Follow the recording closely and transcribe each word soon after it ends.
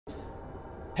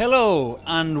Hello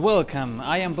and welcome,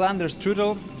 I am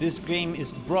BlanderStrudel. This game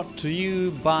is brought to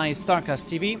you by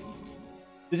StarCastTV.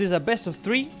 This is a best of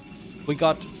 3. We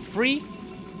got Free,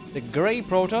 the grey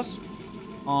Protoss,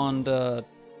 on the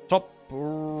top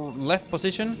left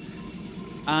position,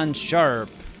 and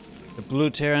Sharp, the blue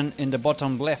Terran, in the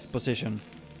bottom left position.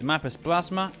 The map is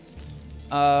Plasma,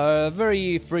 a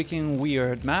very freaking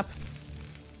weird map.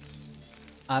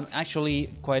 I'm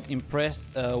actually quite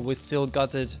impressed. We still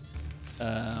got it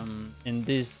in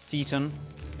this season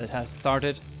that has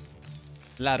started,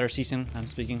 latter season I'm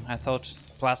speaking. I thought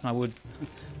Plasma would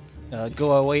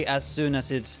go away as soon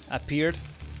as it appeared,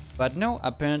 but no,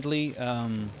 apparently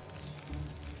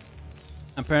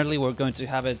we're going to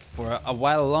have it for a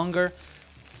while longer.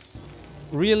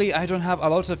 Really, I don't have a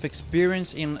lot of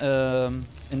experience in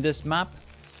this map.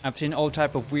 I've seen all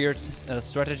type of weird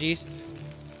strategies.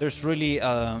 There's really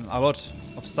a lot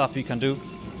of stuff you can do.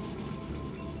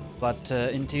 But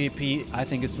in TvP, I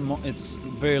think it's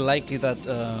very likely that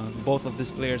both of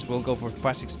these players will go for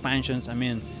fast expansions. I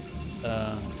mean,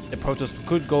 the Protoss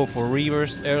could go for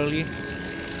Reavers early,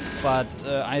 but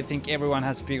I think everyone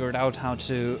has figured out how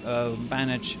to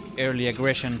manage early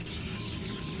aggression.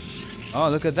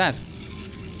 Oh, look at that.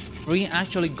 Free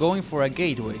actually going for a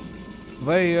gateway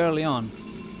very early on.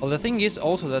 Well, the thing is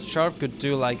also that Sharp could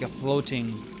do like a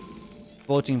floating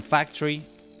factory.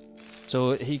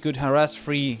 So he could harass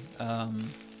Free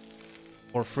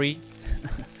for free.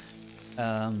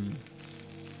 And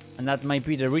that might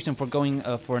be the reason for going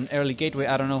for an early gateway.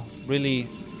 I don't know. Really,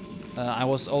 I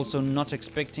was also not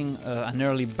expecting an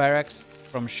early barracks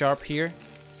from Sharp here.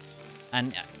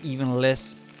 And even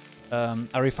less a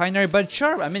refinery. But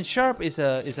Sharp, I mean, Sharp is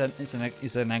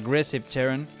an aggressive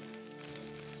Terran.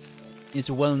 He's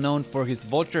well known for his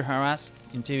vulture harass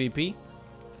in TvP.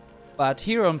 But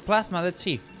here on Plasma, let's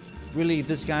see. Really,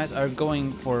 these guys are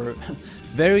going for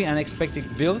very unexpected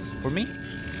builds for me.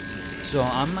 So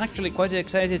I'm actually quite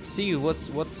excited to see what's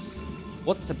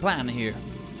the plan here.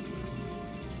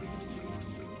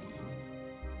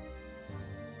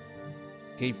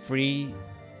 Okay, Free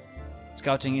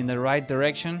scouting in the right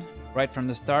direction right from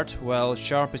the start. Well,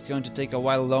 Sharp is going to take a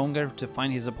while longer to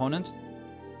find his opponent.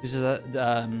 This is a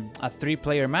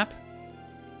 3-player map.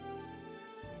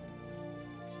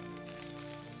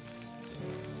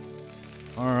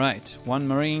 Alright, one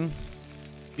Marine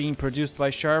being produced by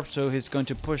Sharp, so he's going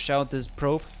to push out this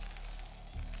probe.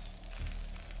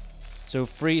 So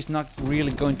Free is not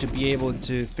really going to be able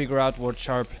to figure out what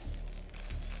Sharp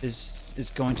is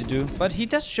going to do, but he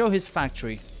does show his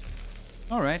factory.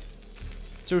 Alright,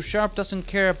 so Sharp doesn't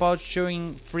care about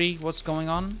showing Free what's going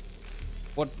on,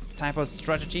 what type of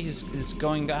strategy he's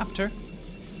going after.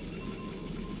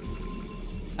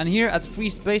 And here at Free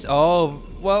Space, oh,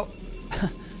 well,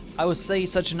 I would say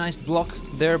such a nice block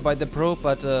there by the pro,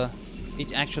 but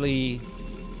it actually,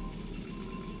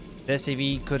 the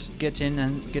SAV could get in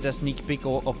and get a sneak peek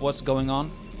of what's going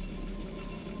on.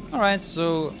 Alright,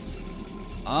 so,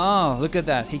 oh, look at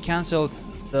that, he cancelled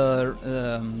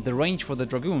the range for the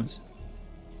Dragoons.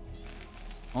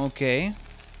 Okay.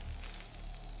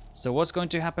 So what's going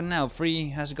to happen now? Free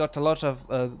has got a lot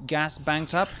of gas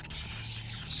banked up,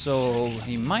 so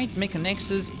he might make a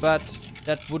Nexus, but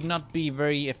that would not be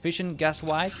very efficient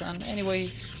gas-wise, and anyway,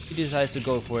 he decides to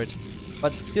go for it.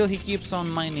 But still he keeps on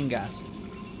mining gas.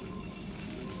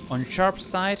 On Sharp's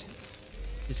side,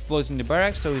 he's floating the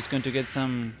barracks, so he's going to get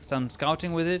some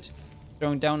scouting with it,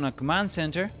 throwing down a command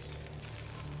center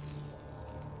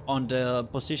on the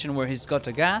position where he's got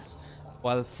a gas,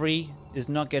 while Free is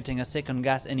not getting a second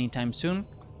gas anytime soon.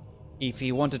 If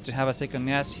he wanted to have a second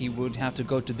gas, he would have to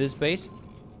go to this base.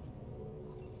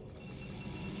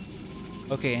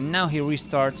 Okay, and now he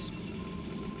restarts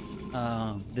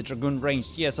the Dragoon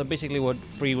range. Yeah, so basically what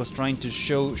Free was trying to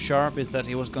show Sharp is that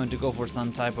he was going to go for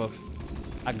some type of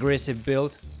aggressive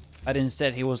build, but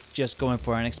instead he was just going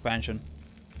for an expansion.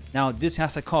 Now this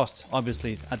has a cost,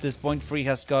 obviously. At this point Free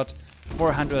has got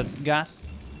 400 gas,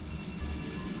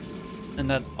 and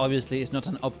that obviously is not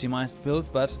an optimized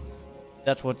build, but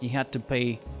that's what he had to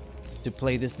pay to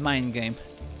play this mind game.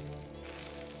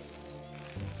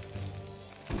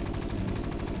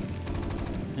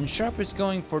 And Sharp is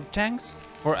going for tanks,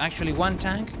 for actually one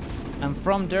tank, and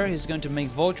from there he's going to make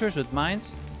vultures with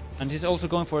mines, and he's also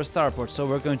going for a starport, so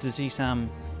we're going to see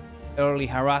some early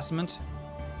harassment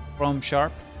from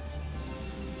Sharp.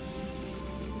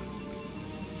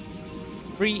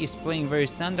 Free is playing very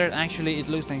standard. Actually, it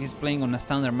looks like he's playing on a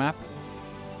standard map,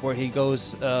 where he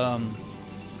goes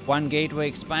one gateway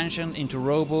expansion into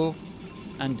Robo,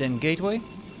 and then gateway.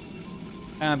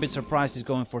 I'm a bit surprised he's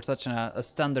going for such a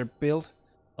standard build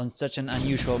on such an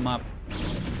unusual map.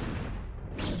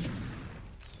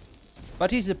 But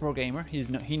he's a pro gamer.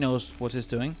 He knows what he's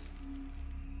doing.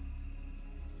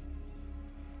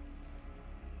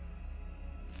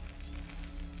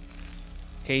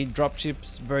 Okay,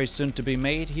 dropships very soon to be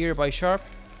made here by Sharp.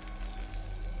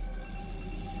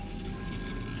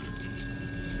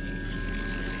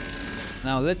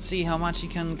 Now let's see how much he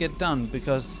can get done,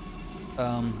 because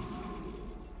I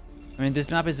mean,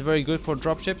 this map is very good for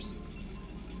dropships,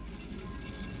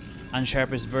 and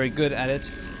Sharp is very good at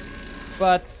it.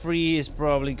 But Free is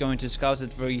probably going to scout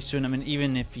it very soon. I mean,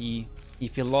 even if he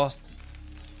lost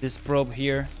this probe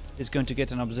here, he's going to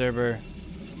get an observer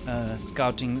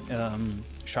scouting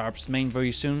Sharp's main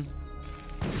very soon.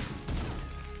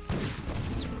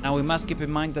 Now we must keep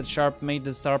in mind that Sharp made the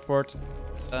starport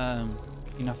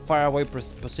in a faraway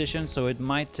position, so it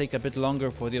might take a bit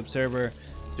longer for the observer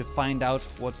to find out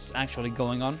what's actually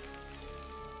going on.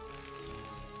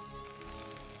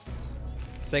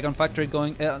 Second factory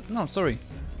going... no, sorry.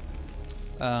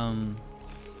 Yeah,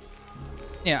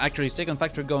 actually, second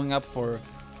factory going up for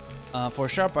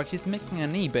Sharp, but he's making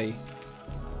an eBay.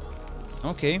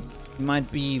 Okay, he might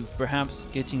be perhaps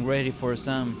getting ready for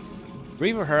some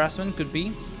river harassment, could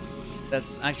be.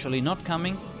 That's actually not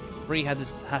coming. Free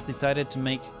has decided to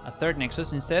make a third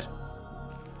nexus instead.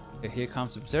 Okay, here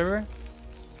comes observer.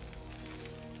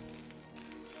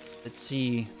 Let's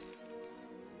see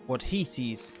what he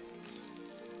sees.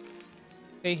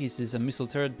 Okay, he sees a missile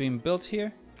turret being built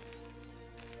here.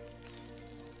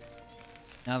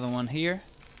 Another one here.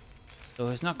 So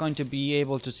he's not going to be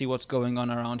able to see what's going on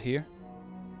around here.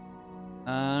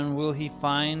 And will he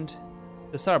find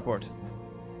the starport?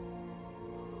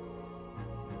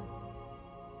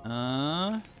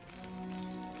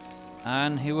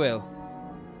 And he will.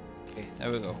 Okay,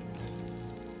 there we go.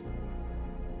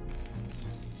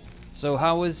 So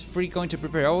how is Free going to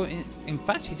prepare? Oh, in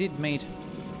fact, he did made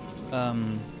a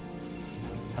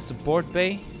support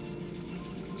bay.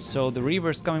 So the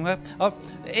river's coming back. Oh,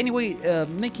 anyway,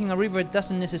 making a river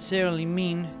doesn't necessarily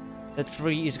mean that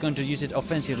Free is going to use it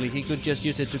offensively. He could just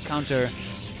use it to counter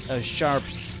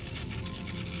Sharp's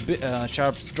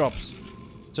drops.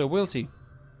 So we'll see.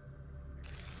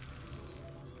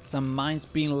 Some mines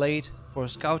being laid for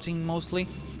scouting mostly.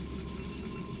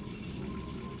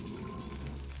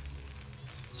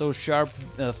 So Sharp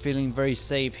feeling very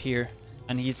safe here,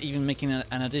 and he's even making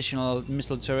an additional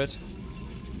missile turret.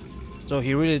 So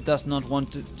he really does not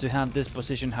want to have this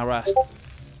position harassed.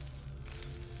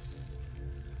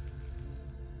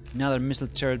 Another missile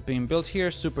turret being built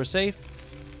here, super safe.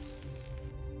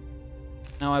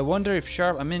 Now I wonder if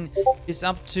Sharp, I mean, he's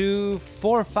up to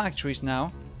 4 factories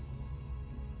now.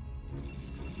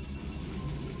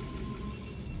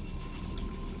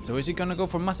 So is he gonna go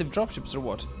for massive dropships or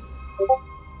what?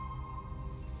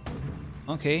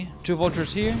 Okay, 2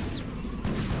 vultures here.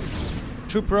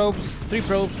 2 probes, 3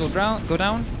 probes go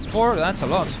down. 4, that's a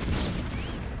lot.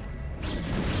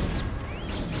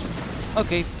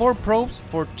 Okay, 4 probes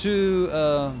for 2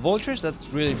 vultures, that's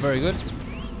really very good.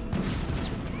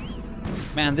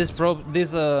 Man, these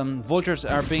vultures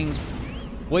are being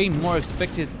way more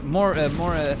effective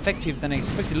than I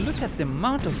expected. Look at the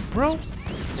amount of probes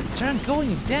that are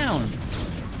going down.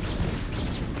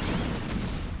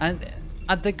 And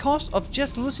at the cost of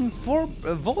just losing 4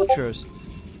 vultures.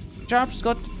 Sharp's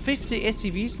got 50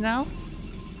 SCVs now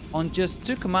on just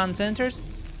 2 command centers,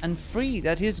 and Free,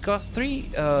 that he's got 3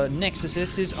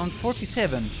 nexuses, is on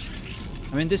 47.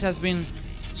 I mean, this has been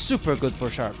super good for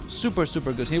Sharp. Super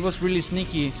good. He was really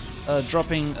sneaky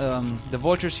dropping the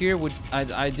vultures here.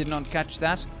 I did not catch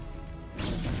that.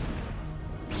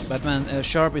 But man,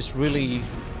 Sharp is really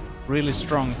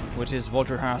strong with his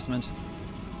vulture harassment.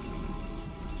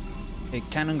 A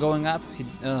cannon going up.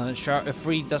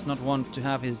 Free does not want to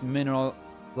have his mineral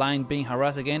line being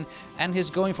harassed again, and he's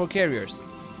going for carriers.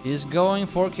 Is he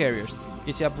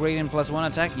upgrading +1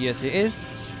 attack? Yes, he is.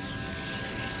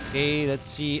 Okay, let's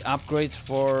see upgrades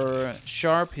for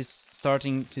Sharp. He's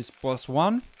starting his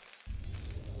 +1.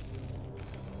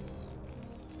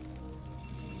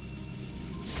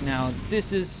 Now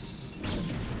this is...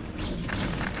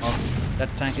 Oh,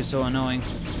 that tank is so annoying.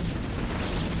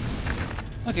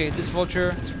 Okay, this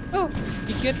vulture... Oh,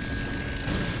 he gets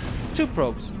 2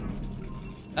 probes.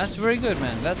 That's very good,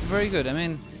 man. That's very good. I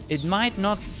mean, it might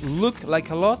not look like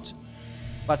a lot,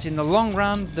 but in the long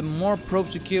run, the more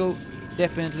probes you kill,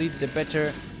 definitely the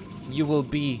better you will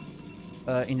be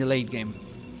in the late game.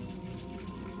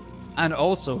 And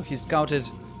also, he scouted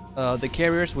the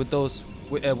carriers with those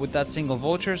with that single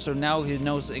vulture, so now he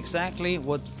knows exactly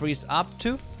what Free's up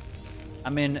to. I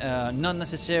mean, not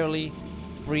necessarily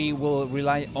Free will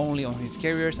rely only on his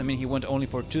carriers. I mean, he went only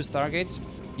for 2 stargates.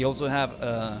 He also have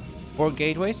 4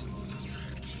 gateways.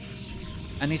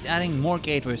 and he's adding more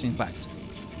gateways in fact.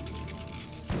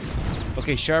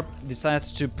 Okay, Sharp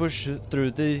decides to push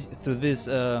through this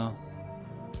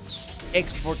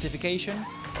X fortification,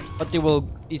 but they will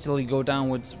easily go down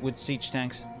with siege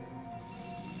tanks.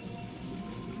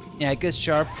 Yeah, I guess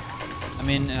Sharp, I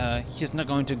mean, he's not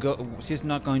going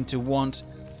to want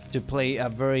to play a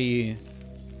very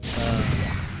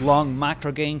long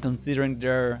macro game, considering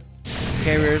their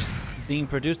carriers being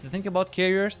produced. The thing about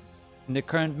carriers in the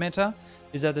current meta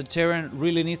is that the Terran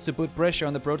really needs to put pressure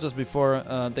on the Protoss before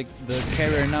the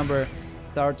carrier number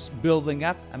starts building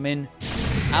up. I mean,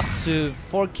 up to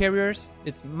 4 carriers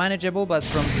it's manageable, but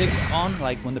from 6 on,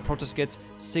 like when the Protoss gets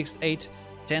 6, 8,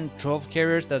 10, 12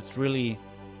 carriers, that's really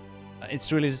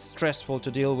it's really stressful to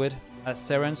deal with as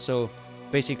Terran. So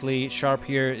basically Sharp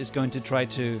here is going to try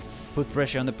to put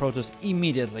pressure on the Protoss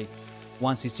immediately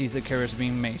once he sees the carriers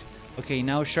being made. Okay,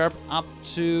 now Sharp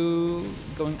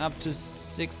going up to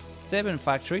 6, 7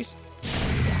 factories,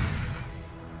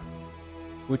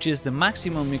 which is the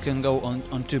maximum you can go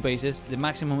on 2 bases, the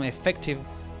maximum effective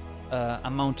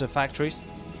amount of factories.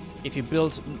 If you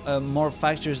build more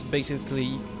factories,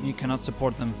 basically you cannot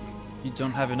support them. You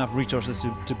don't have enough resources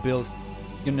to build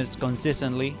units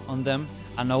consistently on them,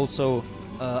 and also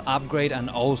upgrade and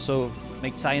also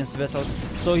make science vessels.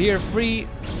 So here Free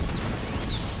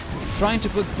trying to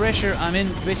put pressure. I mean,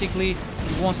 basically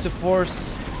he wants to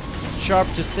force Sharp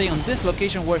to stay on this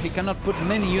location where he cannot put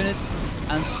many units,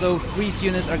 and so Free's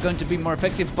units are going to be more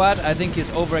effective, but I think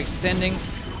he's overextending.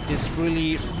 He's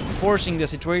really forcing the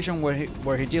situation where he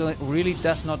really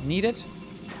does not need it.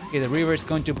 Okay, the Reaver is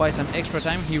going to buy some extra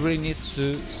time. He really needs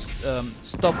to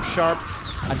stop Sharp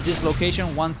at this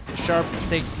location. Once Sharp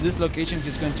takes this location,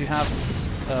 he's going to have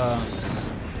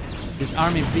his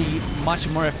army be much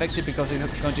more effective, because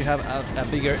he's going to have a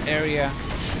bigger area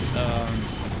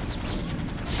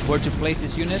where to place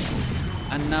his units.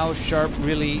 And now Sharp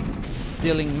really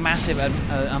dealing massive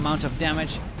amount of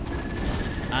damage,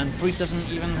 and Free doesn't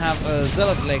even have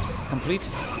Zealot legs complete.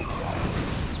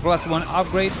 +1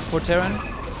 upgrade for Terran.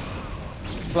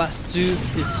 +2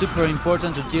 is super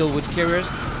important to deal with carriers.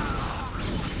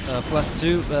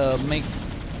 +2 makes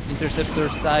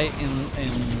interceptors die in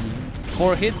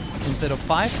 4 hits instead of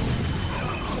 5.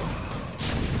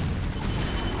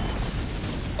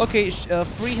 Okay,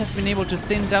 Free has been able to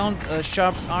thin down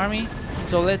Sharp's army.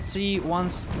 So let's see,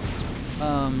 once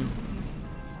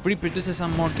Free produces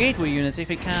some more gateway units, if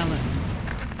he can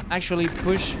actually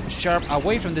push Sharp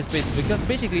away from this base. Because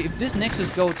basically, if this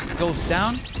Nexus goes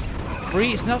down,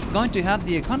 Free is not going to have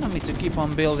the economy to keep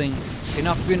on building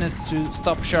enough units to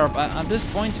stop Sharp. At this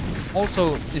point,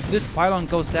 also, if this pylon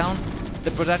goes down,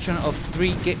 the production of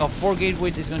 4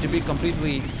 gateways is going to be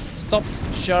completely stopped.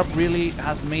 Sharp really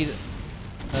has made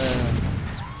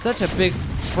such a big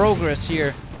progress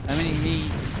here. I mean,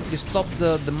 he stopped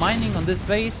the mining on this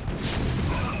base.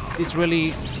 He's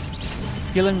really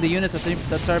killing the units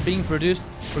that are being produced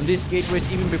from these gateways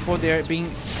even before they are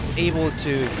being able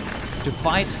to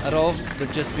fight at all. They're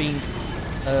just being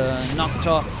knocked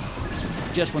off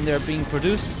just when they're being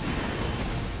produced.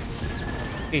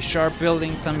 Okay, Sharp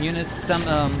building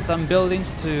some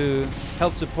buildings to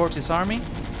help support his army.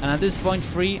 And at this point,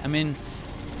 Free, I mean,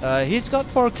 he's got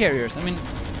 4 carriers. I mean,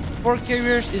 4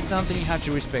 carriers is something you have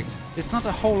to respect. It's not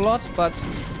a whole lot, but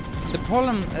the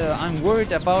problem I'm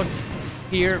worried about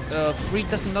here, Free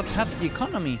does not have the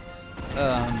economy.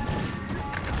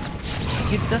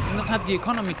 He does not have the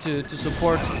economy to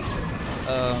support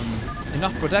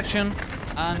enough production,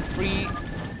 and Free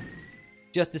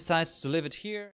just decides to leave it here.